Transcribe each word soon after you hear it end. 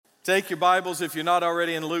Take your Bibles, if you're not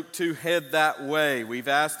already in Luke 2, head that way. We've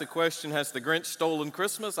asked the question, has the Grinch stolen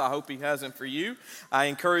Christmas? I hope he hasn't for you. I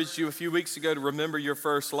encouraged you a few weeks ago to remember your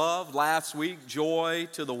first love. Last week, joy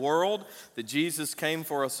to the world, that Jesus came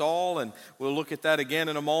for us all, and we'll look at that again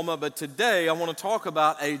in a moment. But today, I want to talk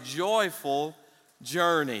about a joyful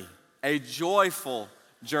journey, a joyful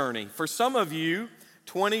journey. For some of you,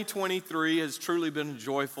 2023 has truly been a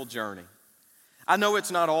joyful journey. I know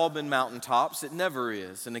it's not all been mountaintops. It never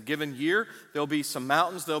is. In a given year, there'll be some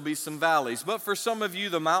mountains, there'll be some valleys. But for some of you,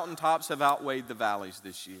 the mountaintops have outweighed the valleys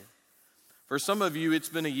this year. For some of you, it's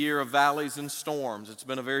been a year of valleys and storms. It's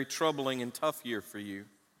been a very troubling and tough year for you.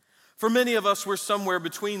 For many of us, we're somewhere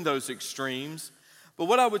between those extremes. But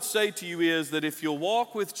what I would say to you is that if you'll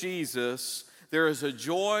walk with Jesus, there is a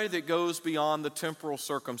joy that goes beyond the temporal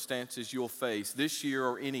circumstances you'll face this year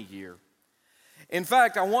or any year. In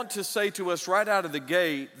fact, I want to say to us right out of the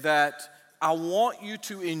gate that I want you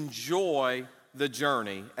to enjoy the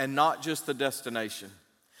journey and not just the destination.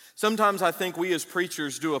 Sometimes I think we as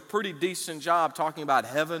preachers do a pretty decent job talking about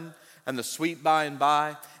heaven and the sweet by and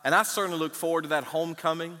by. And I certainly look forward to that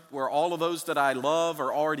homecoming where all of those that I love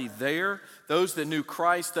are already there. Those that knew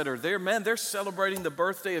Christ that are there, man, they're celebrating the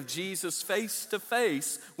birthday of Jesus face to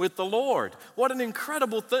face with the Lord. What an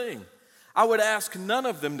incredible thing. I would ask none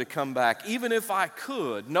of them to come back, even if I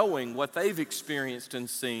could, knowing what they've experienced and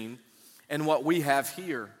seen and what we have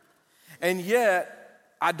here. And yet,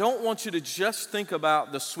 I don't want you to just think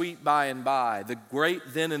about the sweet by and by, the great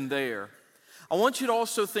then and there. I want you to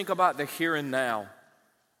also think about the here and now.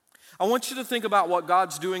 I want you to think about what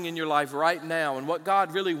God's doing in your life right now and what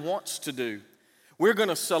God really wants to do. We're going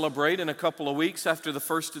to celebrate in a couple of weeks after the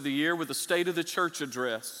first of the year with a State of the Church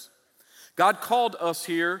address. God called us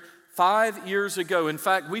here 5 years ago. In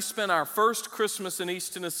fact, we spent our first Christmas in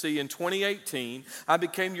East Tennessee in 2018. I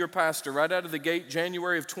became your pastor right out of the gate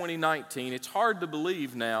January of 2019. It's hard to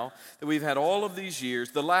believe now that we've had all of these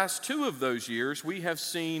years. The last 2 of those years, we have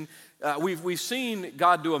seen we've seen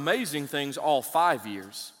God do amazing things all 5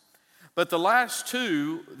 years. But the last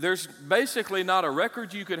 2, there's basically not a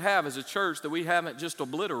record you could have as a church that we haven't just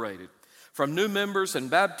obliterated. From new members and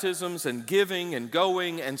baptisms and giving and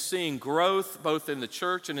going and seeing growth both in the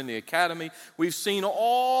church and in the academy. We've seen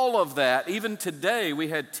all of that. Even today, we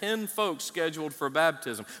had 10 folks scheduled for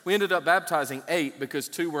baptism. We ended up baptizing 8 because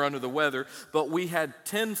 2 were under the weather. But we had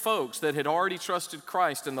 10 folks that had already trusted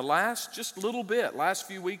Christ in the last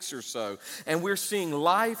few weeks or so. And we're seeing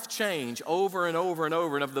life change over and over and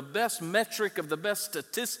over. And of the best metric, of the best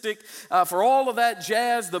statistic, for all of that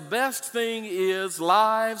jazz, the best thing is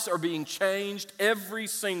lives are being changed every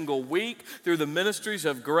single week through the ministries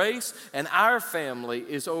of grace, and our family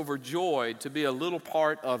is overjoyed to be a little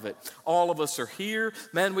part of it. All of us are here.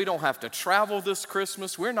 Man, we don't have to travel this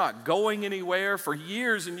Christmas. We're not going anywhere. For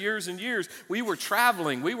years and years and years, we were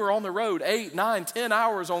traveling. We were on the road 8, 9, 10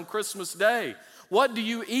 hours on Christmas Day. What do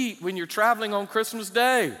you eat when you're traveling on Christmas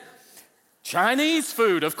Day? Chinese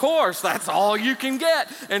food, of course, that's all you can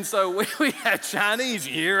get. And so we had Chinese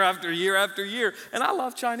year after year after year, and I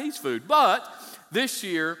love Chinese food. But this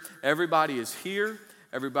year, everybody is here,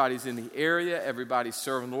 everybody's in the area, everybody's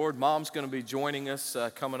serving the Lord. Mom's going to be joining us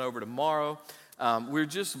coming over tomorrow. We're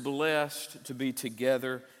just blessed to be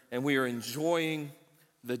together, and we are enjoying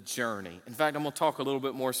the journey. In fact, I'm going to talk a little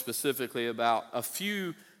bit more specifically about a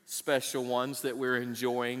few special ones that we're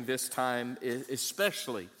enjoying this time,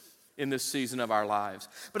 especially in this season of our lives.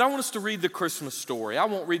 But I want us to read the Christmas story. I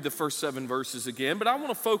won't read the first 7 verses again, but I want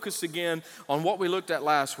to focus again on what we looked at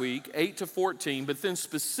last week, 8 to 14, but then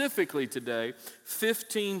specifically today,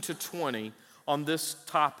 15 to 20 on this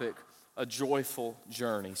topic, a joyful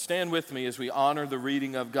journey. Stand with me as we honor the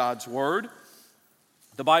reading of God's Word.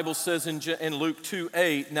 The Bible says in Luke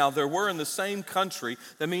 2:8, now there were in the same country,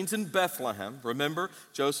 that means in Bethlehem. Remember,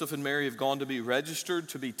 Joseph and Mary have gone to be registered,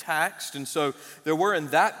 to be taxed. And so there were in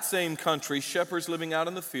that same country shepherds living out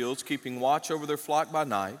in the fields, keeping watch over their flock by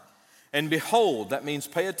night. And behold, that means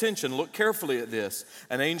pay attention, look carefully at this.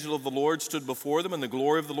 An angel of the Lord stood before them, and the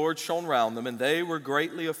glory of the Lord shone round them, and they were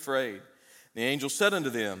greatly afraid. The angel said unto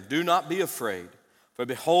them, do not be afraid. For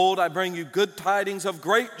behold, I bring you good tidings of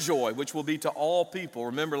great joy, which will be to all people.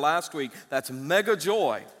 Remember last week, that's mega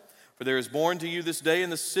joy. For there is born to you this day in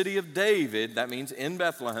the city of David, that means in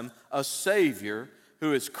Bethlehem, a Savior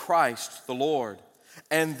who is Christ the Lord.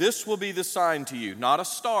 And this will be the sign to you, not a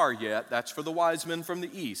star yet, that's for the wise men from the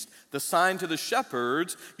east. The sign to the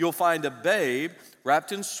shepherds, you'll find a babe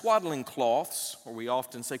wrapped in swaddling cloths, or we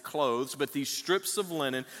often say clothes, but these strips of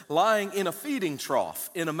linen lying in a feeding trough,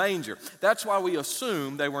 in a manger. That's why we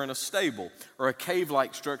assume they were in a stable or a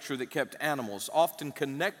cave-like structure that kept animals, often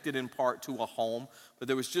connected in part to a home, but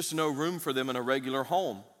there was just no room for them in a regular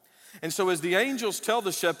home. And so as the angels tell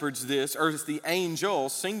the shepherds this, or as the angel,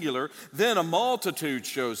 singular, then a multitude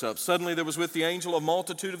shows up. Suddenly there was with the angel a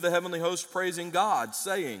multitude of the heavenly host praising God,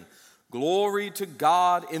 saying, "Glory to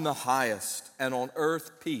God in the highest, and on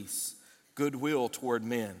earth peace, goodwill toward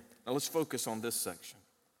men." Now let's focus on this section.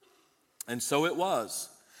 And so it was,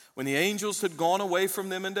 when the angels had gone away from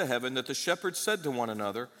them into heaven, that the shepherds said to one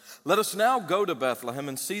another, "Let us now go to Bethlehem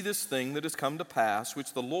and see this thing that has come to pass,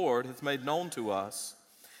 which the Lord hath made known to us."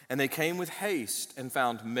 And they came with haste and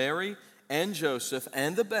found Mary and Joseph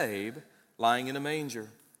and the babe lying in a manger.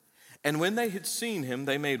 And when they had seen him,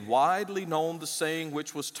 they made widely known the saying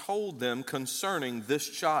which was told them concerning this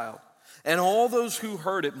child. And all those who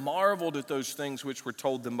heard it marveled at those things which were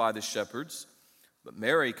told them by the shepherds. But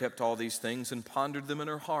Mary kept all these things and pondered them in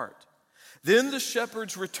her heart. Then the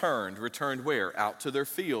shepherds returned where? Out to their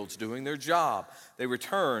fields, doing their job. They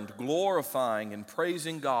returned, glorifying and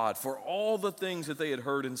praising God for all the things that they had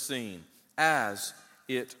heard and seen, as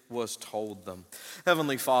it was told them.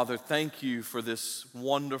 Heavenly Father, thank you for this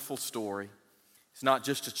wonderful story. It's not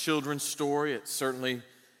just a children's story. It's certainly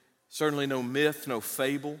no myth, no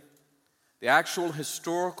fable. The actual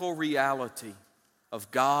historical reality of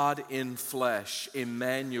God in flesh,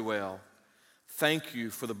 Emmanuel. Thank you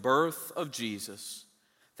for the birth of Jesus.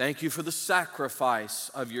 Thank you for the sacrifice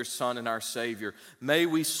of your Son and our Savior. May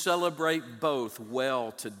we celebrate both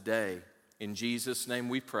well today. In Jesus' name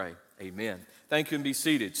we pray. Amen. Thank you, and be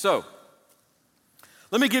seated. So,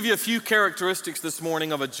 let me give you a few characteristics this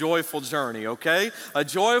morning of a joyful journey, okay? A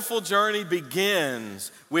joyful journey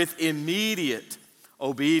begins with immediate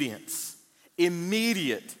obedience.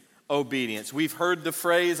 Immediate obedience. We've heard the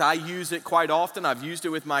phrase, I use it quite often. I've used it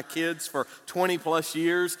with my kids for 20 plus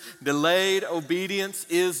years. Delayed obedience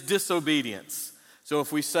is disobedience. So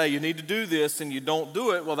if we say you need to do this and you don't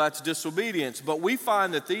do it, well, that's disobedience. But we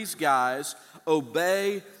find that these guys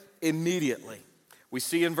obey immediately. We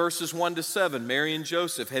see in verses 1 to 7, Mary and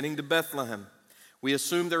Joseph heading to Bethlehem. We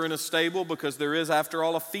assume they're in a stable because there is, after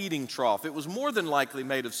all, a feeding trough. It was more than likely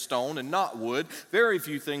made of stone and not wood. Very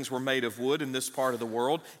few things were made of wood in this part of the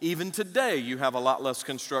world. Even today, you have a lot less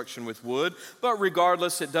construction with wood. But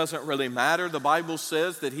regardless, it doesn't really matter. The Bible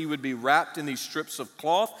says that he would be wrapped in these strips of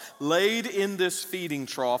cloth, laid in this feeding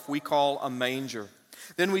trough we call a manger.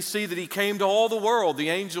 Then we see that he came to all the world. The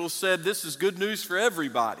angels said, this is good news for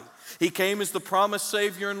everybody. He came as the promised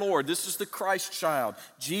Savior and Lord. This is the Christ child,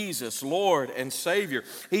 Jesus, Lord and Savior.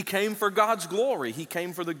 He came for God's glory. He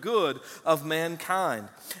came for the good of mankind.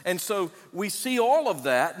 And so we see all of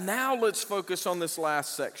that. Now let's focus on this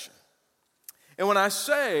last section. And when I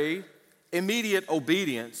say immediate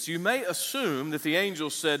obedience, you may assume that the angel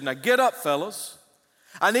said, now get up, fellas.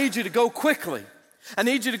 I need you to go quickly. I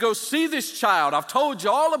need you to go see this child. I've told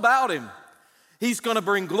you all about him. He's going to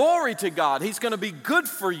bring glory to God. He's going to be good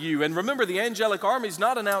for you. And remember, the angelic army is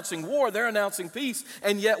not announcing war. They're announcing peace.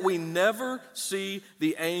 And yet we never see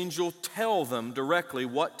the angel tell them directly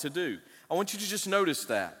what to do. I want you to just notice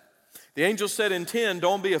that. The angel said in 10,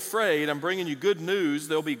 don't be afraid. I'm bringing you good news.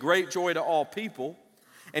 There'll be great joy to all people.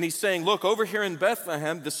 And he's saying, look, over here in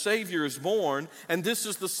Bethlehem, the Savior is born, and this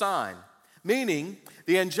is the sign. Meaning,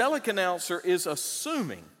 the angelic announcer is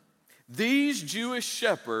assuming these Jewish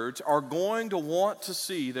shepherds are going to want to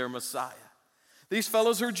see their Messiah. These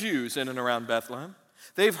fellows are Jews in and around Bethlehem.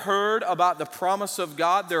 They've heard about the promise of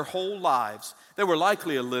God their whole lives. They were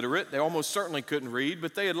likely illiterate. They almost certainly couldn't read,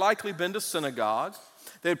 but they had likely been to synagogues.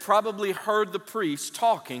 They had probably heard the priests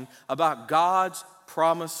talking about God's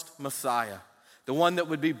promised Messiah, the one that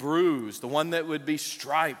would be bruised, the one that would be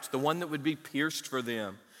striped, the one that would be pierced for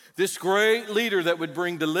them. This great leader that would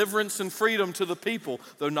bring deliverance and freedom to the people,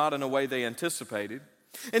 though not in a way they anticipated.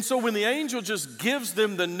 And so when the angel just gives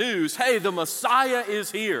them the news, hey, the Messiah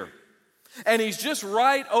is here. And he's just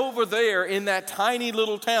right over there in that tiny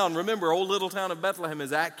little town. Remember, old little town of Bethlehem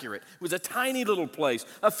is accurate. It was a tiny little place,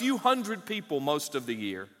 a few hundred people most of the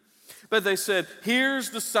year. But they said, here's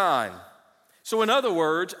the sign. So in other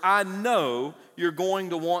words, I know you're going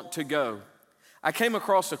to want to go. I came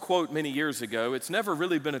across a quote many years ago. It's never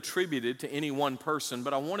really been attributed to any one person,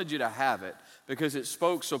 but I wanted you to have it because it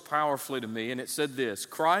spoke so powerfully to me. And it said this: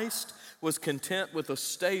 Christ was content with a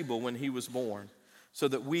stable when he was born so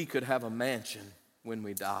that we could have a mansion when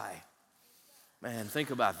we die. Man, think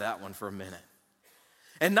about that one for a minute.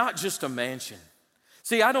 And not just a mansion.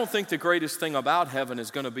 See, I don't think the greatest thing about heaven is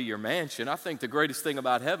going to be your mansion. I think the greatest thing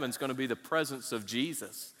about heaven is going to be the presence of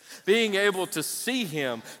Jesus. Being able to see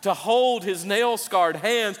him, to hold his nail-scarred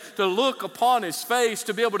hands, to look upon his face,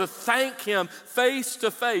 to be able to thank him face to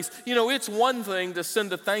face. You know, it's one thing to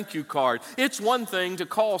send a thank you card. It's one thing to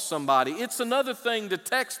call somebody. It's another thing to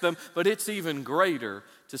text them, but it's even greater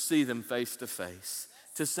to see them face to face,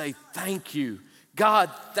 to say thank you. God,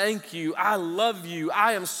 thank you. I love you.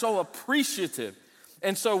 I am so appreciative.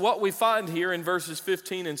 And so what we find here in verses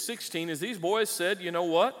 15 and 16 is these boys said, you know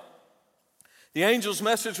what? The angel's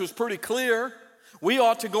message was pretty clear. We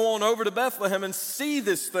ought to go on over to Bethlehem and see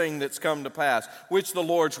this thing that's come to pass, which the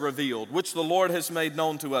Lord's revealed, which the Lord has made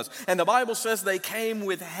known to us. And the Bible says they came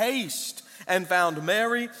with haste and found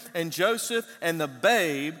Mary and Joseph and the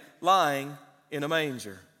babe lying in a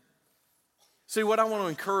manger. See, what I want to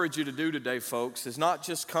encourage you to do today, folks, is not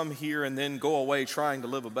just come here and then go away trying to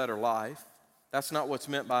live a better life. That's not what's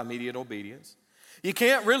meant by immediate obedience. You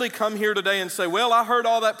can't really come here today and say, well, I heard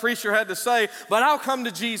all that preacher had to say, but I'll come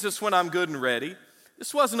to Jesus when I'm good and ready.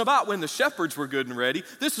 This wasn't about when the shepherds were good and ready.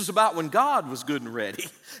 This was about when God was good and ready.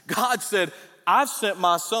 God said, I've sent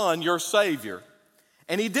my son, your Savior.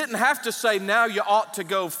 And he didn't have to say, now you ought to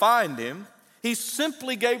go find him. He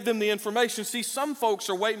simply gave them the information. See, some folks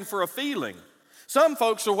are waiting for a feeling. Some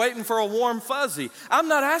folks are waiting for a warm fuzzy. I'm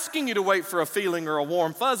not asking you to wait for a feeling or a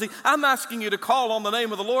warm fuzzy. I'm asking you to call on the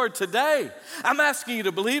name of the Lord today. I'm asking you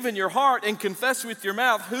to believe in your heart and confess with your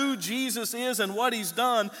mouth who Jesus is and what he's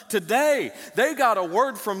done today. They got a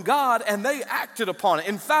word from God and they acted upon it.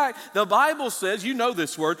 In fact, the Bible says, you know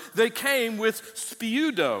this word, they came with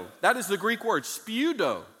speudo. That is the Greek word,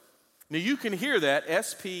 speudo. Now you can hear that,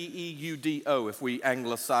 S-P-E-U-D-O, if we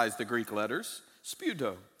anglicize the Greek letters,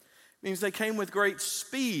 speudo. Means they came with great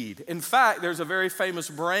speed. In fact, there's a very famous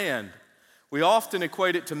brand. We often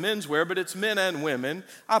equate it to menswear, but it's men and women.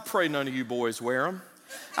 I pray none of you boys wear them.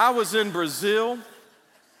 I was in Brazil.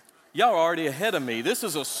 Y'all are already ahead of me. This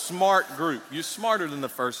is a smart group. You're smarter than the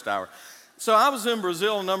first hour. So I was in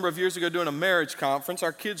Brazil a number of years ago doing a marriage conference.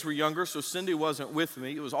 Our kids were younger, so Cindy wasn't with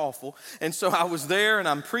me. It was awful. And so I was there and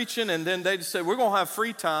I'm preaching, and then they just said, we're going to have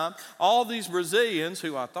free time. All these Brazilians,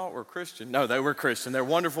 who I thought were Christian, no, they were Christian. They're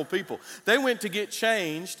wonderful people. They went to get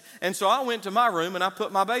changed, and so I went to my room and I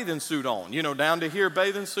put my bathing suit on, you know, down to here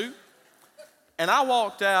bathing suit. And I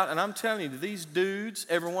walked out, and I'm telling you, these dudes,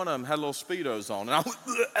 every one of them had little Speedos on.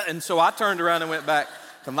 And so I turned around and went back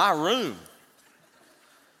to my room.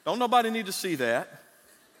 Don't nobody need to see that.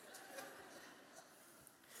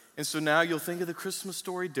 And so now you'll think of the Christmas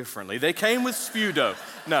story differently. They came with speudo.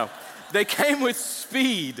 No, they came with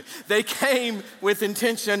speed. They came with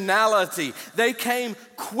intentionality. They came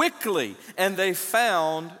quickly, and they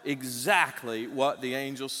found exactly what the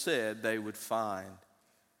angel said they would find.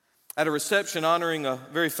 At a reception honoring a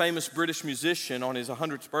very famous British musician on his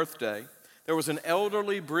 100th birthday, there was an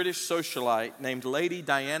elderly British socialite named Lady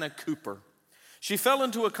Diana Cooper. She fell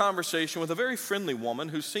into a conversation with a very friendly woman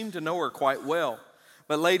who seemed to know her quite well.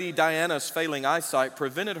 But Lady Diana's failing eyesight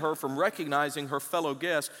prevented her from recognizing her fellow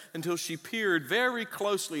guest until she peered very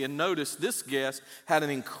closely and noticed this guest had an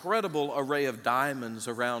incredible array of diamonds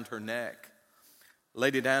around her neck.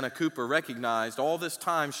 Lady Diana Cooper recognized all this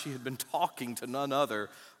time she had been talking to none other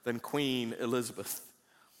than Queen Elizabeth.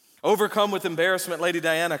 Overcome with embarrassment, Lady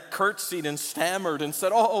Diana curtsied and stammered and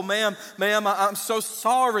said, oh, ma'am, I'm so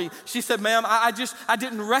sorry. She said, ma'am, I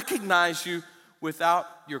didn't recognize you without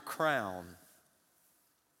your crown.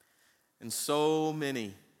 And so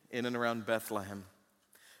many in and around Bethlehem,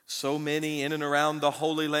 so many in and around the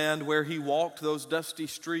Holy Land where he walked those dusty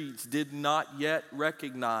streets did not yet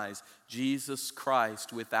recognize Jesus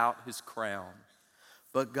Christ without his crown.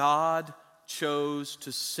 But God chose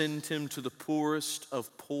to send him to the poorest of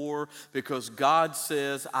poor because God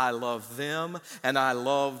says, I love them and I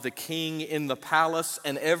love the king in the palace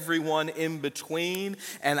and everyone in between.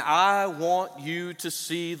 And I want you to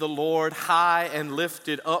see the Lord high and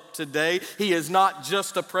lifted up today. He is not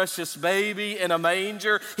just a precious baby in a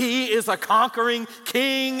manger. He is a conquering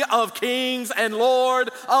King of kings and Lord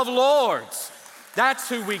of lords. That's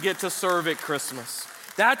who we get to serve at Christmas.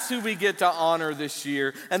 That's who we get to honor this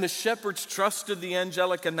year. And the shepherds trusted the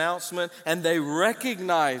angelic announcement and they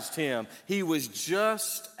recognized him. He was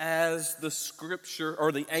just as the scripture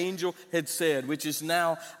or the angel had said, which is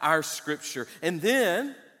now our scripture. And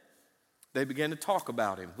then they began to talk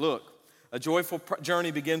about him. Look, a joyful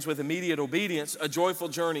journey begins with immediate obedience. A joyful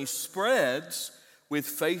journey spreads with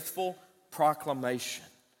faithful proclamation.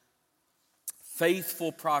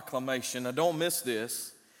 Faithful proclamation. Now don't miss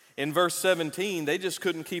this. In verse 17, they just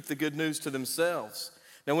couldn't keep the good news to themselves.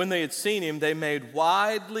 Now when they had seen him, they made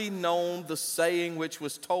widely known the saying which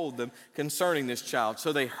was told them concerning this child.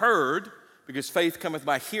 So they heard, because faith cometh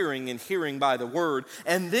by hearing, and hearing by the word.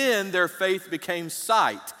 And then their faith became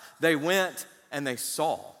sight. They went and they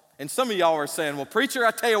saw. And some of y'all are saying, well, preacher,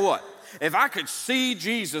 I tell you what, if I could see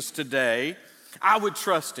Jesus today, I would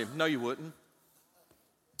trust him. No, you wouldn't.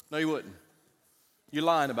 No, you wouldn't. You're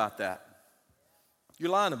lying about that.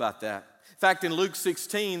 You're lying about that. In fact, in Luke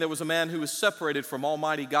 16, there was a man who was separated from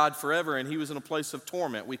Almighty God forever, and he was in a place of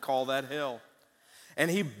torment. We call that hell. And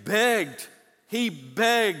he begged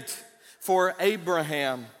for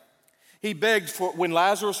Abraham. He begged for, when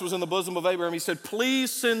Lazarus was in the bosom of Abraham, he said,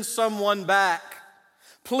 please send someone back.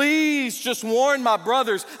 Please just warn my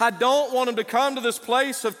brothers. I don't want them to come to this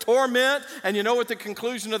place of torment. And you know what the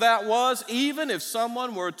conclusion of that was? Even if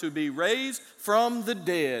someone were to be raised from the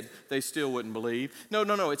dead, they still wouldn't believe. No.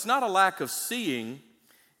 It's not a lack of seeing.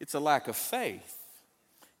 It's a lack of faith.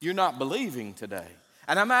 You're not believing today.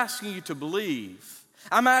 And I'm asking you to believe.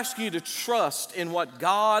 I'm asking you to trust in what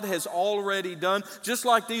God has already done, just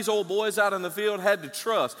like these old boys out in the field had to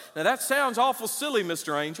trust. Now that sounds awful silly,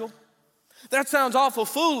 Mr. Angel. That sounds awful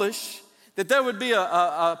foolish, that there would be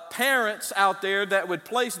a parents out there that would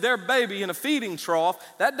place their baby in a feeding trough.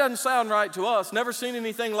 That doesn't sound right to us. Never seen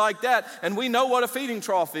anything like that. And we know what a feeding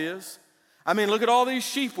trough is. I mean, look at all these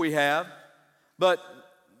sheep we have. But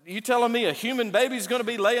you telling me a human baby's going to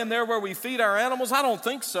be laying there where we feed our animals? I don't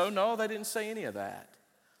think so. No, they didn't say any of that.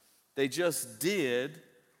 They just did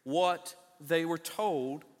what they were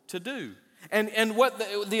told to do. And what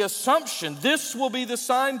the assumption, this will be the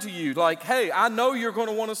sign to you, like, hey, I know you're going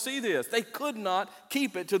to want to see this. They could not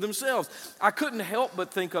keep it to themselves. I couldn't help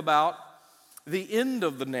but think about the end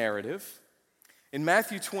of the narrative. In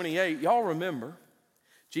Matthew 28, y'all remember,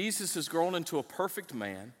 Jesus has grown into a perfect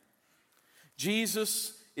man.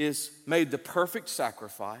 Jesus is made the perfect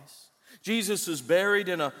sacrifice. Jesus is buried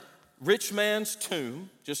in a rich man's tomb,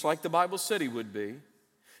 just like the Bible said he would be.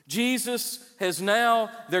 Jesus has now,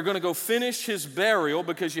 they're going to go finish his burial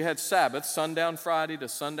because you had Sabbath, sundown Friday to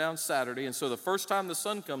sundown Saturday. And so the first time the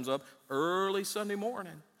sun comes up, early Sunday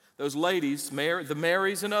morning, those ladies, the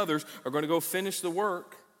Marys and others, are going to go finish the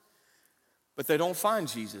work. But they don't find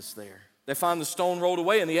Jesus there. They find the stone rolled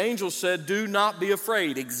away. And the angel said, do not be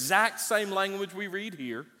afraid. Exact same language we read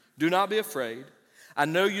here. Do not be afraid. I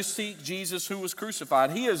know you seek Jesus who was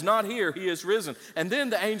crucified. He is not here. He is risen. And then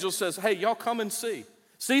the angel says, hey, y'all come and see.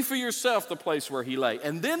 See for yourself the place where he lay.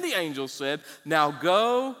 And then the angel said, now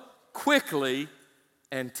go quickly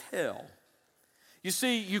and tell. You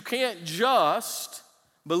see, you can't just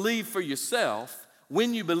believe for yourself.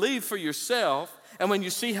 When you believe for yourself, and when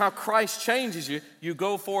you see how Christ changes you, you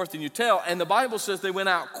go forth and you tell. And the Bible says they went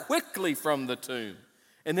out quickly from the tomb.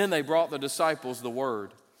 And then they brought the disciples the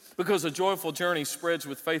word. Because a joyful journey spreads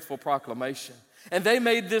with faithful proclamation. And they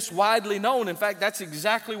made this widely known. In fact, that's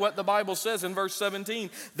exactly what the Bible says in verse 17.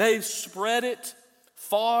 They spread it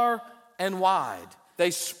far and wide. They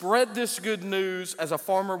spread this good news as a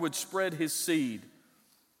farmer would spread his seed.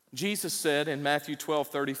 Jesus said in Matthew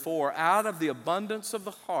 12:34, out of the abundance of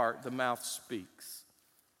the heart, the mouth speaks.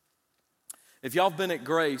 If y'all have been at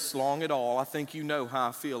Grace long at all, I think you know how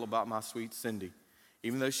I feel about my sweet Cindy.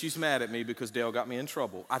 Even though she's mad at me because Dale got me in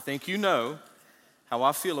trouble. I think you know how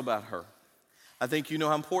I feel about her. I think you know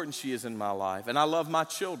how important she is in my life. And I love my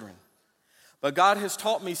children. But God has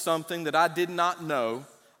taught me something that I did not know,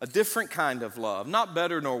 a different kind of love. Not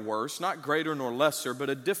better nor worse, not greater nor lesser, but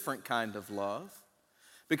a different kind of love.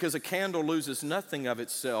 Because a candle loses nothing of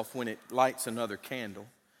itself when it lights another candle.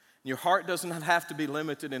 Your heart doesn't have to be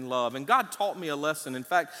limited in love. And God taught me a lesson. In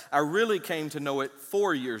fact, I really came to know it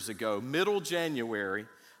 4 years ago, middle January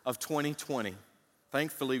of 2020.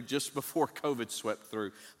 Thankfully, just before COVID swept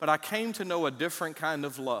through. But I came to know a different kind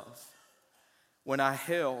of love when I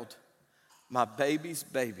held my baby's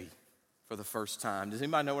baby for the first time. Does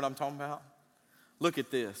anybody know what I'm talking about? Look at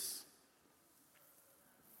this.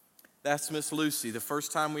 That's Miss Lucy, the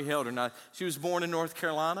first time we held her. Now, she was born in North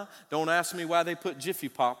Carolina. Don't ask me why they put Jiffy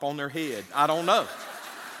Pop on their head. I don't know.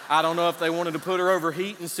 I don't know if they wanted to put her over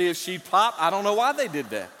heat and see if she'd pop. I don't know why they did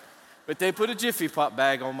that. But they put a Jiffy Pop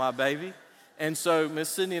bag on my baby. And so Miss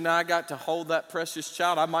Cindy and I got to hold that precious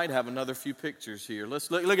child. I might have another few pictures here.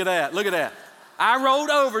 Let's look at that. Look at that. I rode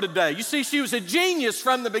over today. You see, she was a genius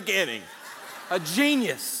from the beginning. A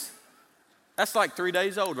genius. That's like 3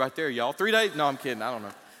 days old right there, y'all. 3 days? No, I'm kidding. I don't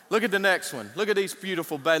know. Look at the next one. Look at these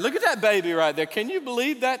beautiful babies. Look at that baby right there. Can you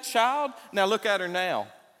believe that child? Now look at her now.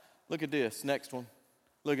 Look at this. Next one.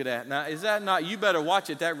 Look at that. Now, is that not? You better watch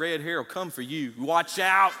it. That red hair will come for you. Watch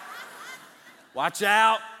out. Watch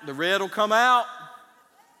out. The red will come out.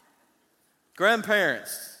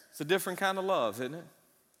 Grandparents, it's a different kind of love, isn't it?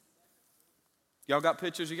 Y'all got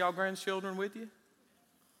pictures of y'all grandchildren with you?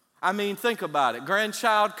 I mean, think about it.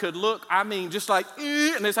 Grandchild could look, just like,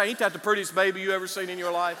 and they say, ain't that the prettiest baby you ever seen in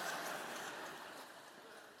your life?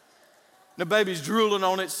 The baby's drooling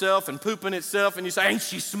on itself and pooping itself, and you say, ain't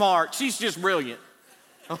she smart? She's just brilliant.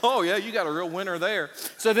 Oh, yeah, you got a real winner there.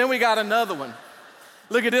 So then we got another one.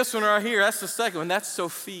 Look at this one right here. That's the second one. That's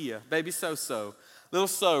Sophia, baby So-So. Little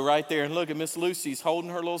So right there. And look at Miss Lucy's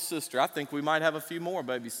holding her little sister. I think we might have a few more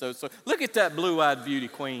baby So-So. Look at that blue-eyed beauty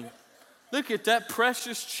queen. Look at that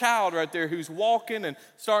precious child right there who's walking and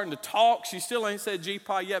starting to talk. She still ain't said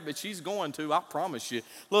G-Pi yet, but she's going to, I promise you.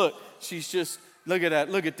 Look, she's just, look at that,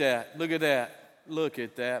 look at that, look at that. Look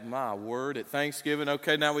at that, my word, at Thanksgiving.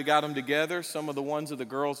 Okay, now we got them together, some of the ones of the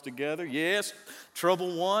girls together. Yes,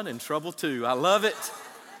 trouble 1 and trouble 2. I love it.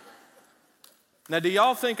 Now, do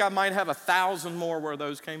y'all think I might have 1,000 more where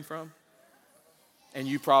those came from? And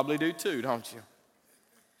you probably do too, don't you?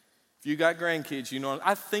 If you got grandkids, you know,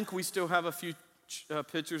 I think we still have a few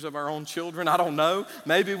pictures of our own children. I don't know.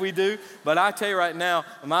 Maybe we do. But I tell you right now,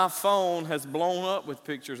 my phone has blown up with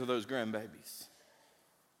pictures of those grandbabies.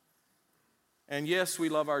 And yes, we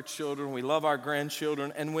love our children. We love our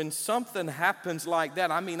grandchildren. And when something happens like that,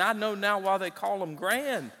 I know now why they call them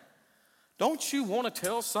grand. Don't you want to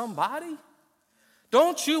tell somebody?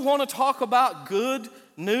 Don't you want to talk about good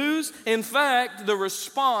news? In fact, the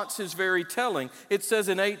response is very telling. It says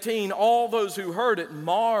in 18, all those who heard it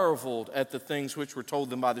marveled at the things which were told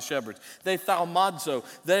them by the shepherds. They thaumazo.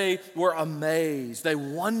 They were amazed. They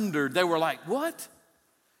wondered. They were like, what?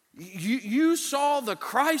 You saw the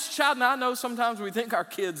Christ child? Now, I know sometimes we think our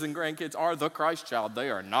kids and grandkids are the Christ child. They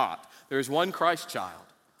are not. There's one Christ child.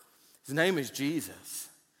 His name is Jesus.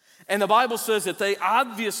 And the Bible says that they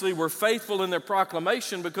obviously were faithful in their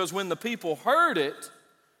proclamation because when the people heard it,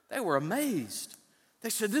 they were amazed. They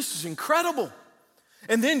said, this is incredible.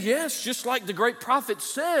 And then, yes, just like the great prophet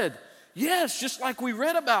said, yes, just like we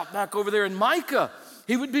read about back over there in Micah,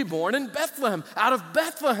 he would be born in Bethlehem. Out of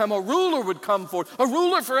Bethlehem, a ruler would come forth, a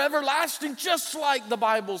ruler for everlasting, just like the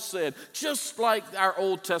Bible said, just like our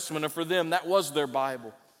Old Testament, and for them, that was their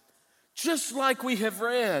Bible. Just like we have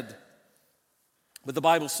read. But the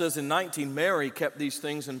Bible says in 19, Mary kept these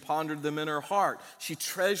things and pondered them in her heart. She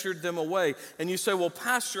treasured them away. And you say, well,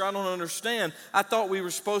 Pastor, I don't understand. I thought we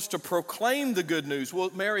were supposed to proclaim the good news.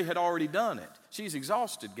 Well, Mary had already done it. She's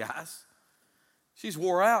exhausted, guys. She's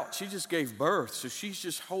wore out. She just gave birth, so she's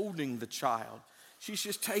just holding the child. She's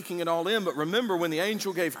just taking it all in. But remember, when the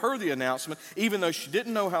angel gave her the announcement, even though she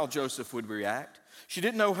didn't know how Joseph would react, she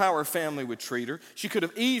didn't know how her family would treat her, she could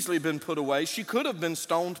have easily been put away. She could have been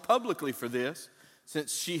stoned publicly for this,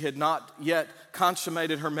 since she had not yet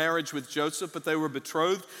consummated her marriage with Joseph, but they were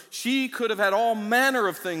betrothed. She could have had all manner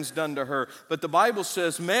of things done to her. But the Bible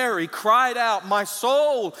says Mary cried out, my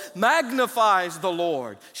soul magnifies the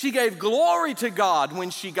Lord. She gave glory to God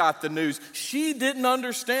when she got the news. She didn't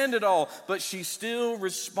understand it all, but she still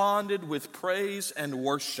responded with praise and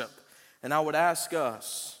worship. And I would ask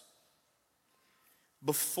us,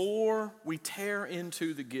 before we tear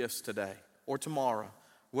into the gifts today or tomorrow,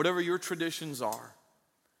 whatever your traditions are,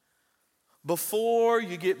 before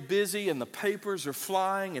you get busy and the papers are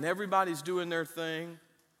flying and everybody's doing their thing,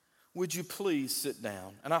 would you please sit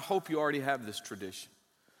down? And I hope you already have this tradition.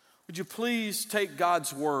 Would you please take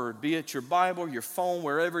God's word, be it your Bible, your phone,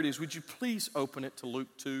 wherever it is, would you please open it to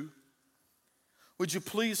Luke 2? Would you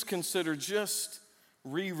please consider just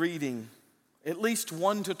rereading at least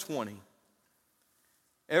 1 to 20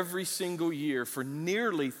 every single year for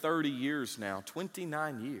nearly 30 years now,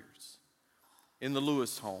 29 years in the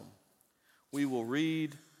Lewis home. We will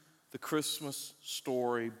read the Christmas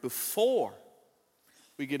story before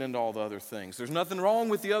we get into all the other things. There's nothing wrong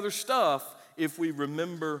with the other stuff if we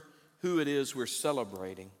remember who it is we're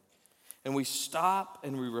celebrating. And we stop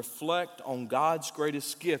and we reflect on God's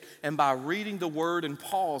greatest gift. And by reading the word and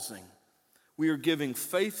pausing, we are giving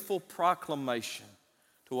faithful proclamation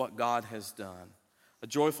to what God has done. A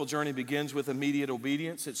joyful journey begins with immediate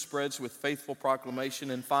obedience. It spreads with faithful proclamation.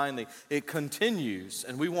 And finally, it continues,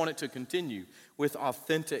 and we want it to continue, with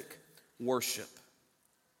authentic worship.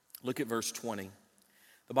 Look at verse 20.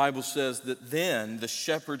 The Bible says that then the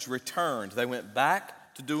shepherds returned. They went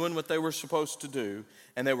back to doing what they were supposed to do,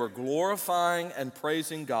 and they were glorifying and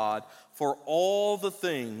praising God for all the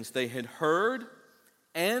things they had heard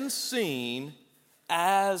and seen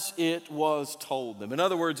as it was told them. In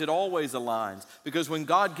other words, it always aligns, because when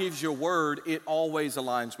God gives you a word, it always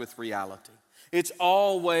aligns with reality. It's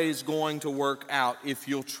always going to work out if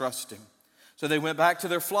you'll trust Him. So they went back to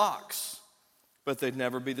their flocks, but they'd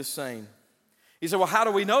never be the same. You say, well, how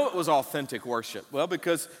do we know it was authentic worship? Well,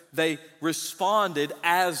 because they responded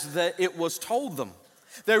as it was told them.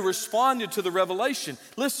 They responded to the revelation.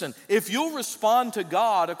 Listen, if you'll respond to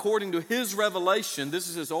God according to His revelation, this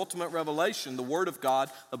is His ultimate revelation, the Word of God,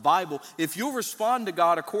 the Bible. If you'll respond to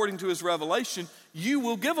God according to His revelation, you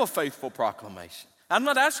will give a faithful proclamation. I'm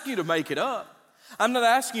not asking you to make it up. I'm not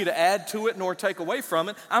asking you to add to it nor take away from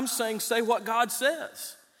it. I'm saying say what God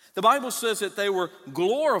says. The Bible says that they were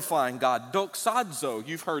glorifying God, doxazo.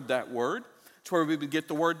 You've heard that word. It's where we would get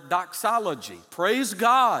the word doxology. Praise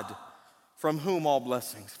God, from whom all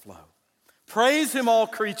blessings flow. Praise Him, all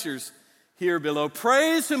creatures here below.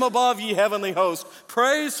 Praise Him above, ye heavenly hosts.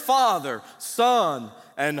 Praise Father, Son,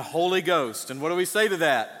 and Holy Ghost. And what do we say to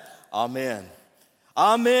that? Amen.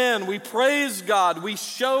 Amen. We praise God. We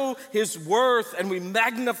show His worth and we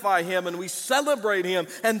magnify Him and we celebrate Him.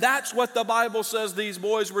 And that's what the Bible says these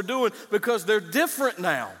boys were doing, because they're different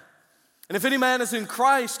now. And if any man is in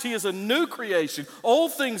Christ, he is a new creation.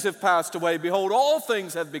 Old things have passed away. Behold, all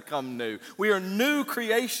things have become new. We are new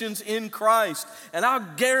creations in Christ. And I'll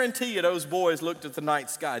guarantee you those boys looked at the night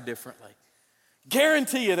sky differently.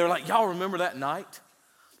 Guarantee you they're like, y'all remember that night?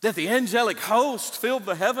 That the angelic host filled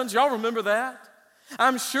the heavens? Y'all remember that?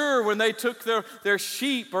 I'm sure when they took their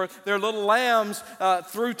sheep or their little lambs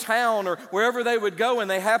through town or wherever they would go, and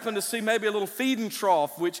they happened to see maybe a little feeding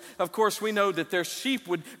trough, which of course we know that their sheep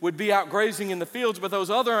would be out grazing in the fields, but those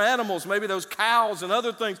other animals, maybe those cows and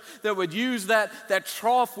other things that would use that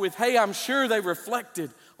trough with hay, I'm sure they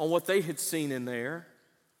reflected on what they had seen in there.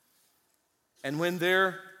 And when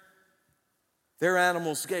their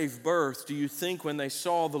animals gave birth, do you think when they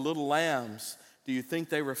saw the little lambs, do you think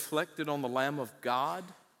they reflected on the Lamb of God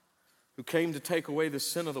who came to take away the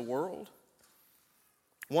sin of the world?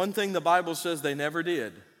 One thing the Bible says they never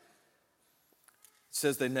did. It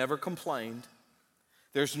says they never complained.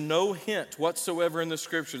 There's no hint whatsoever in the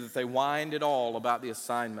Scripture that they whined at all about the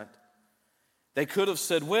assignment. They could have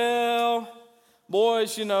said, well,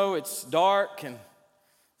 boys, it's dark and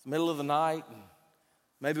it's the middle of the night, and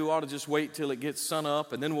maybe we ought to just wait till it gets sun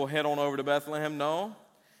up and then we'll head on over to Bethlehem.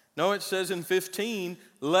 No, it says in 15,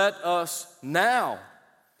 let us now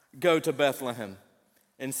go to Bethlehem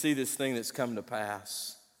and see this thing that's come to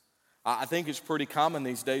pass. I think it's pretty common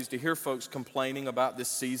these days to hear folks complaining about this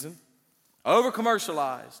season.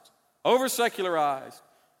 Over-commercialized, over-secularized,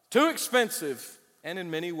 too expensive, and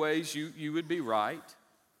in many ways you would be right.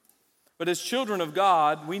 But as children of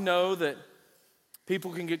God, we know that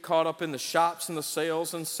people can get caught up in the shops and the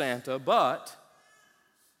sales and Santa, but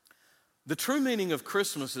the true meaning of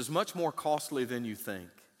Christmas is much more costly than you think.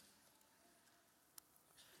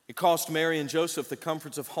 It cost Mary and Joseph the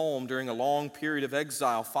comforts of home during a long period of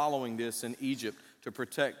exile following this in Egypt to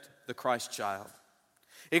protect the Christ child.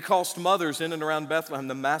 It cost mothers in and around Bethlehem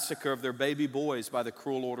the massacre of their baby boys by the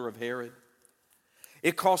cruel order of Herod.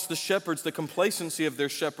 It cost the shepherds the complacency of their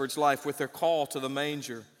shepherd's life with their call to the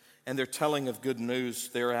manger and their telling of good news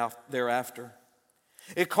thereafter.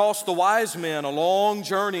 It cost the wise men a long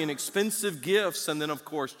journey and expensive gifts, and then, of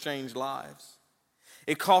course, changed lives.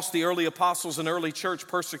 It cost the early apostles and early church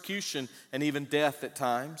persecution and even death at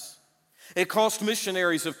times. It cost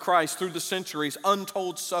missionaries of Christ through the centuries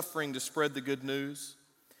untold suffering to spread the good news.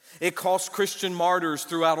 It cost Christian martyrs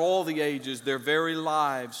throughout all the ages their very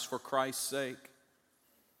lives for Christ's sake.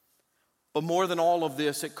 But more than all of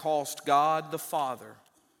this, it cost God the Father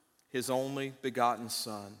His only begotten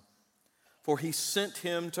Son. For He sent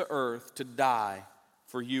Him to earth to die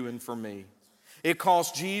for you and for me. It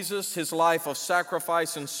cost Jesus His life of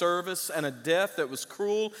sacrifice and service and a death that was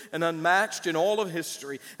cruel and unmatched in all of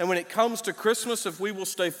history. And when it comes to Christmas, if we will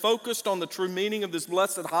stay focused on the true meaning of this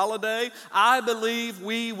blessed holiday, I believe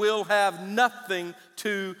we will have nothing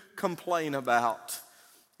to complain about.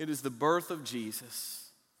 It is the birth of Jesus.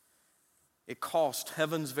 It cost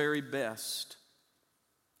heaven's very best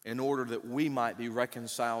in order that we might be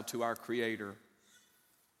reconciled to our Creator.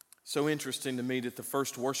 So interesting to me that the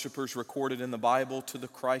first worshipers recorded in the Bible to the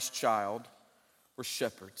Christ child were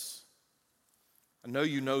shepherds. I know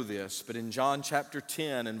you know this, but in John chapter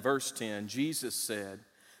 10 and verse 10, Jesus said,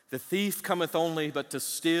 "The thief cometh only but to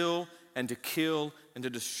steal and to kill and to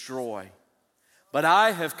destroy. But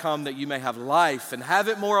I have come that you may have life and have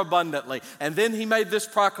it more abundantly." And then He made this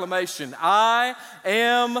proclamation, "I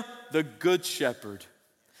am the good shepherd.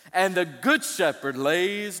 And the good shepherd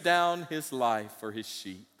lays down his life for his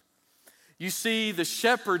sheep." You see, the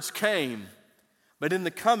shepherds came, but in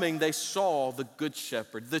the coming they saw the good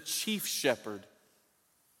shepherd, the chief shepherd,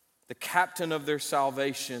 the captain of their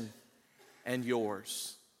salvation and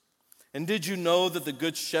yours. And did you know that the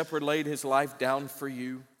good shepherd laid his life down for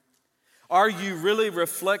you? Are you really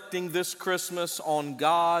reflecting this Christmas on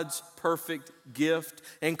God's perfect gift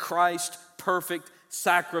and Christ's perfect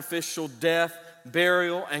sacrificial death,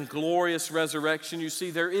 burial, and glorious resurrection? You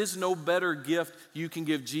see, there is no better gift you can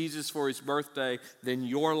give Jesus for his birthday than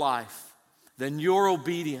your life, than your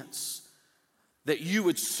obedience, that you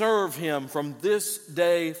would serve him from this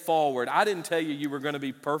day forward. I didn't tell you were going to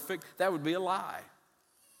be perfect. That would be a lie.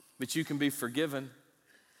 But you can be forgiven.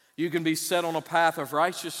 You can be set on a path of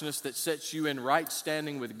righteousness that sets you in right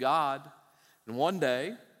standing with God. And one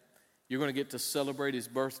day, you're going to get to celebrate his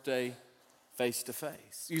birthday face to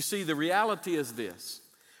face. You see, the reality is this.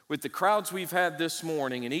 With the crowds we've had this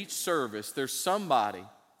morning in each service, there's somebody,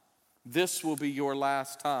 this will be your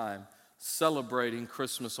last time celebrating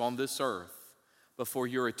Christmas on this earth before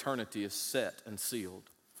your eternity is set and sealed.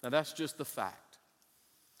 Now, that's just the fact.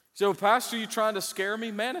 So, Pastor, you trying to scare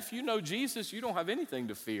me? Man, if you know Jesus, you don't have anything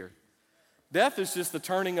to fear. Death is just the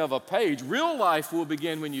turning of a page. Real life will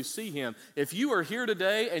begin when you see him. If you are here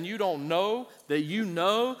today and you don't know that you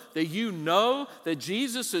know that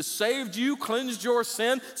Jesus has saved you, cleansed your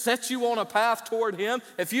sin, set you on a path toward him,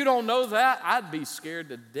 if you don't know that, I'd be scared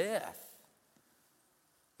to death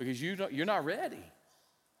because you're not ready.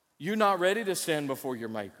 You're not ready to stand before your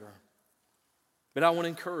Maker. But I want to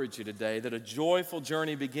encourage you today that a joyful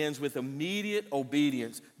journey begins with immediate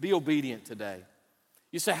obedience. Be obedient today.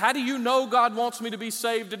 You say, how do you know God wants me to be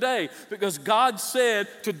saved today? Because God said,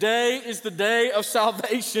 today is the day of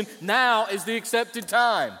salvation. Now is the accepted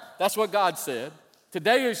time. That's what God said.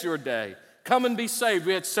 Today is your day. Come and be saved.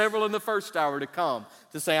 We had several in the first hour to come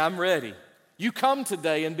to say, I'm ready. You come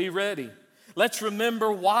today and be ready. Let's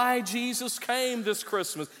remember why Jesus came this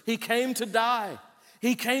Christmas. He came to die.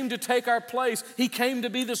 He came to take our place. He came to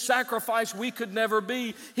be the sacrifice we could never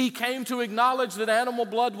be. He came to acknowledge that animal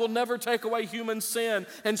blood will never take away human sin.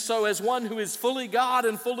 And so as one who is fully God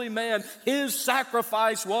and fully man, his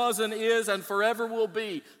sacrifice was and is and forever will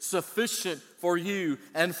be sufficient for you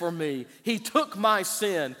and for me. He took my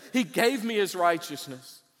sin. He gave me his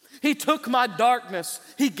righteousness. He took my darkness.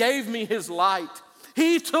 He gave me his light.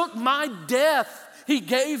 He took my death. He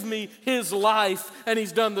gave me his life, and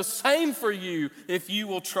he's done the same for you if you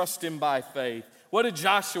will trust him by faith. What did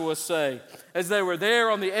Joshua say? As they were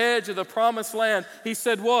there on the edge of the promised land, he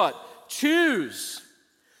said what? Choose.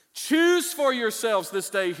 Choose for yourselves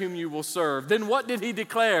this day whom you will serve. Then what did he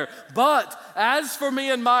declare? But as for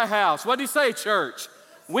me and my house, what did he say, church?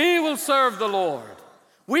 We will serve the Lord.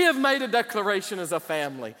 We have made a declaration as a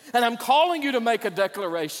family, and I'm calling you to make a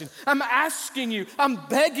declaration. I'm asking you, I'm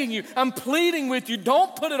begging you, I'm pleading with you,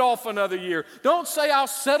 don't put it off another year. Don't say I'll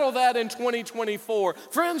settle that in 2024.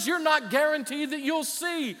 Friends, you're not guaranteed that you'll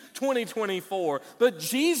see 2024, but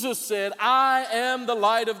Jesus said, I am the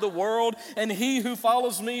light of the world, and he who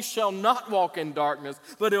follows me shall not walk in darkness,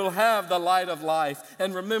 but he'll have the light of life.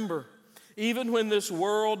 And remember, even when this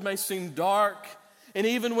world may seem dark, and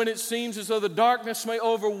even when it seems as though the darkness may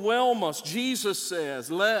overwhelm us, Jesus says,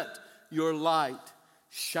 let your light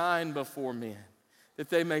shine before men, that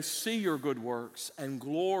they may see your good works and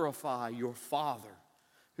glorify your Father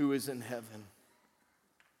who is in heaven.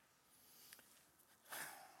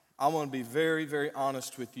 I want to be very, very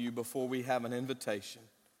honest with you before we have an invitation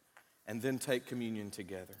and then take communion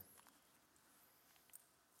together.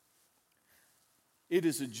 It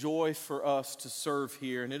is a joy for us to serve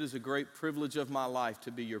here, and it is a great privilege of my life to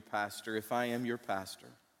be your pastor, if I am your pastor.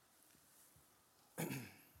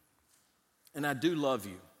 And I do love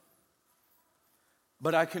you.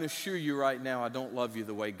 But I can assure you right now, I don't love you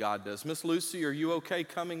the way God does. Miss Lucy, are you okay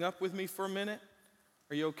coming up with me for a minute?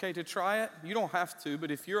 Are you okay to try it? You don't have to, but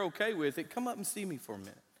if you're okay with it, come up and see me for a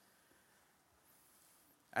minute.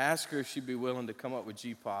 I asked her if she'd be willing to come up with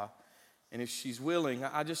G-Pa. And if she's willing,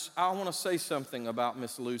 I want to say something about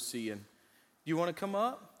Miss Lucy. And you want to come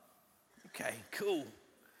up? Okay, cool.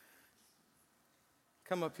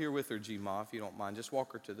 Come up here with her, G-Ma, if you don't mind. Just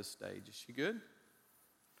walk her to the stage. Is she good?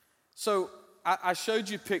 So I showed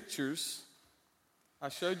you pictures.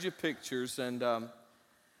 And I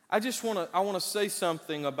want to say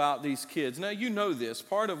something about these kids. Now, you know this.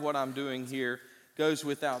 Part of what I'm doing here goes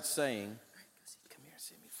without saying.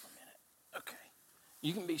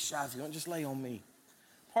 You can be shy if you want, just lay on me.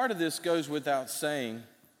 Part of this goes without saying.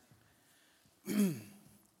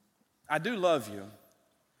 I do love you.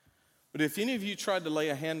 But if any of you tried to lay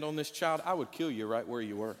a hand on this child, I would kill you right where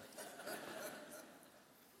you were.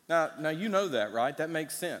 Now you know that, right? That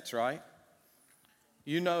makes sense, right?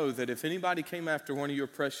 You know that if anybody came after one of your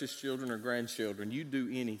precious children or grandchildren, you'd do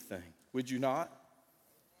anything. Would you not?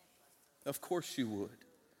 Of course you would.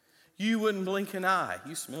 You wouldn't blink an eye.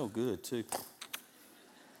 You smell good, too.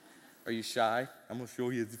 Are you shy? I'm going to show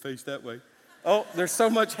you the face that way. Oh, there's so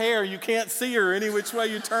much hair you can't see her any which way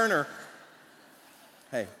you turn her.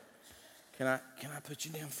 Hey, can I put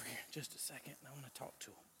you down for just a second? I want to talk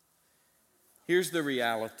to him. Here's the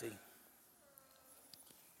reality.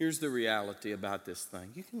 Here's the reality about this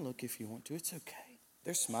thing. You can look if you want to. It's okay.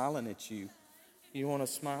 They're smiling at you. You want to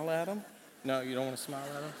smile at them? No, you don't want to smile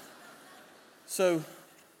at them? So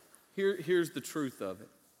here's the truth of it.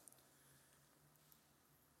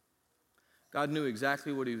 God knew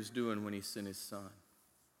exactly what he was doing when he sent his son.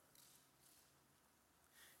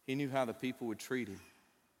 He knew how the people would treat him.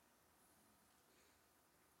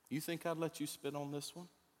 You think I'd let you spit on this one?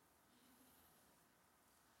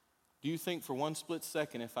 Do you think for one split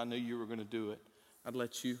second, if I knew you were going to do it, I'd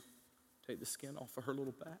let you take the skin off of her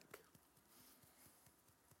little back?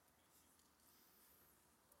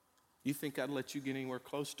 You think I'd let you get anywhere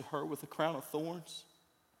close to her with a crown of thorns?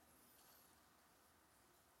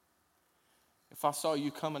 If I saw you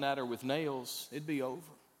coming at her with nails, it'd be over.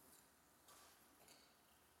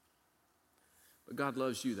 But God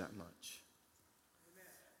loves you that much.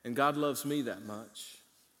 And God loves me that much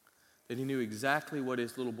that he knew exactly what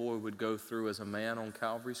his little boy would go through as a man on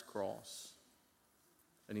Calvary's cross.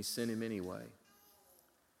 And he sent him anyway.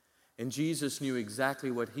 And Jesus knew exactly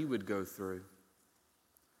what he would go through.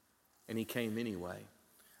 And he came anyway.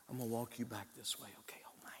 I'm going to walk you back this way. Okay,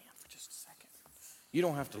 hold my hand for just a second. You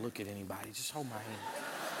don't have to look at anybody. Just hold my hand.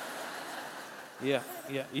 Yeah.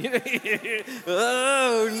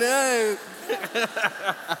 Oh, no.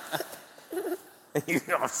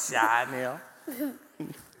 You're all shy now.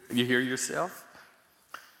 You hear yourself?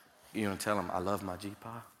 You're going to tell him, I love my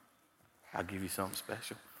G-Pa. I'll give you something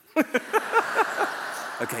special.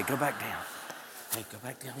 Okay, go back down. Hey, go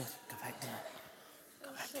back down. Go back down.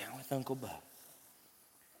 Go back down with Uncle Bo.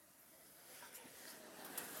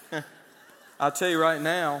 I'll tell you right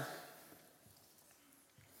now,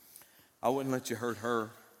 I wouldn't let you hurt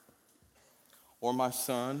her or my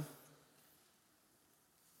son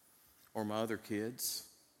or my other kids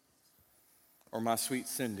or my sweet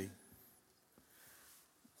Cindy.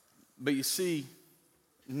 But you see,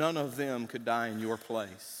 none of them could die in your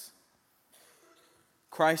place.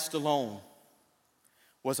 Christ alone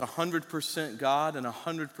was 100% God and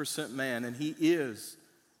 100% man, and he is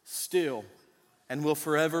still and will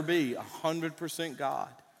forever be 100% God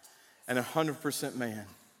and 100% man.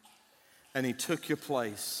 And he took your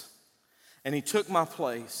place, and he took my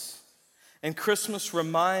place. And Christmas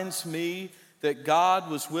reminds me that God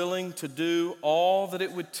was willing to do all that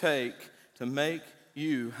it would take to make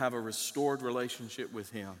you have a restored relationship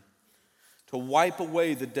with him, to wipe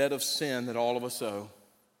away the debt of sin that all of us owe.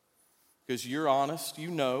 Because you're honest,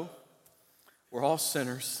 you know, we're all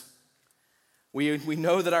sinners. We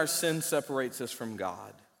know that our sin separates us from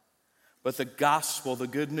God. But the gospel, the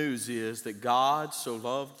good news is that God so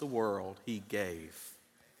loved the world, he gave.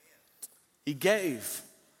 He gave.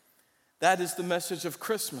 That is the message of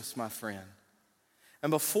Christmas, my friend.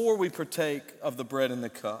 And before we partake of the bread and the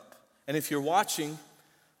cup, and if you're watching,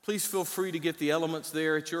 please feel free to get the elements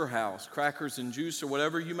there at your house, crackers and juice or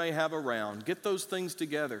whatever you may have around. Get those things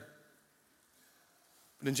together.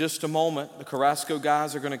 But in just a moment, the Carrasco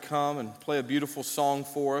guys are going to come and play a beautiful song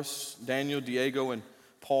for us. Daniel, Diego, and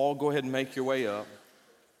Paul, go ahead and make your way up.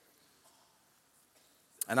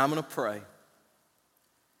 And I'm going to pray.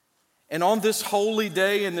 And on this holy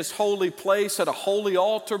day, in this holy place, at a holy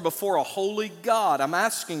altar before a holy God, I'm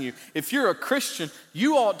asking you, if you're a Christian,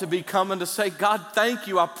 you ought to be coming to say, God, thank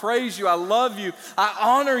you, I praise you, I love you, I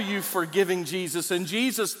honor you for giving Jesus. And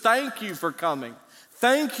Jesus, thank you for coming.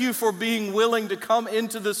 Thank you for being willing to come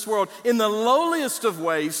into this world in the lowliest of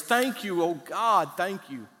ways. Thank you, oh God, thank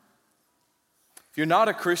you. If you're not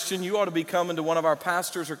a Christian, you ought to be coming to one of our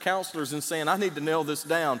pastors or counselors and saying, I need to nail this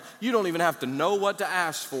down. You don't even have to know what to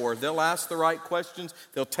ask for. They'll ask the right questions.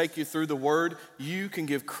 They'll take you through the Word. You can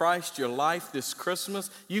give Christ your life this Christmas.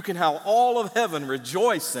 You can have all of heaven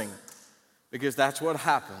rejoicing, because that's what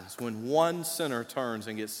happens when one sinner turns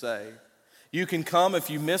and gets saved. You can come if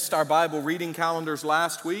you missed our Bible reading calendars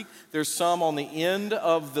last week. There's some on the end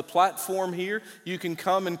of the platform here. You can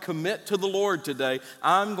come and commit to the Lord today.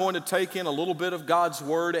 I'm going to take in a little bit of God's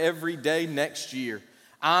Word every day next year.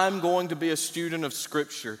 I'm going to be a student of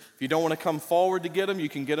Scripture. If you don't want to come forward to get them, you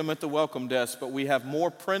can get them at the welcome desk. But we have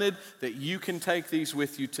more printed that you can take these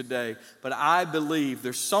with you today. But I believe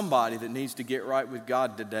there's somebody that needs to get right with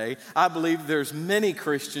God today. I believe there's many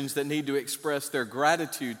Christians that need to express their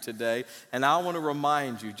gratitude today. And I want to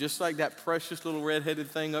remind you, just like that precious little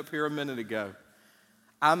red-headed thing up here a minute ago,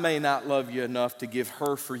 I may not love you enough to give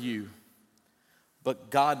her for you,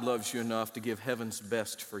 but God loves you enough to give heaven's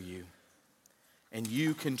best for you. and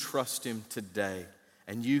you can trust Him today,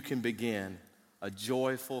 and you can begin a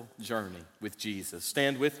joyful journey with Jesus.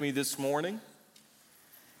 Stand with me this morning.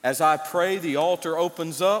 As I pray, the altar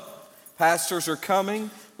opens up. Pastors are coming.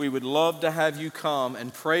 We would love to have you come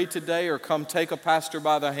and pray today, or come take a pastor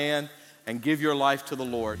by the hand and give your life to the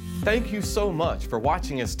Lord. Thank you so much for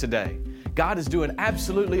watching us today. God is doing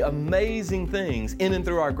absolutely amazing things in and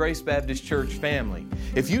through our Grace Baptist Church family.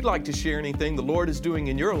 If you'd like to share anything the Lord is doing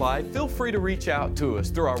in your life, feel free to reach out to us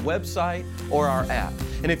through our website or our app.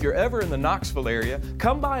 And if you're ever in the Knoxville area,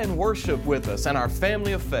 come by and worship with us and our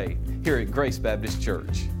family of faith here at Grace Baptist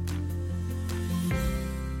Church.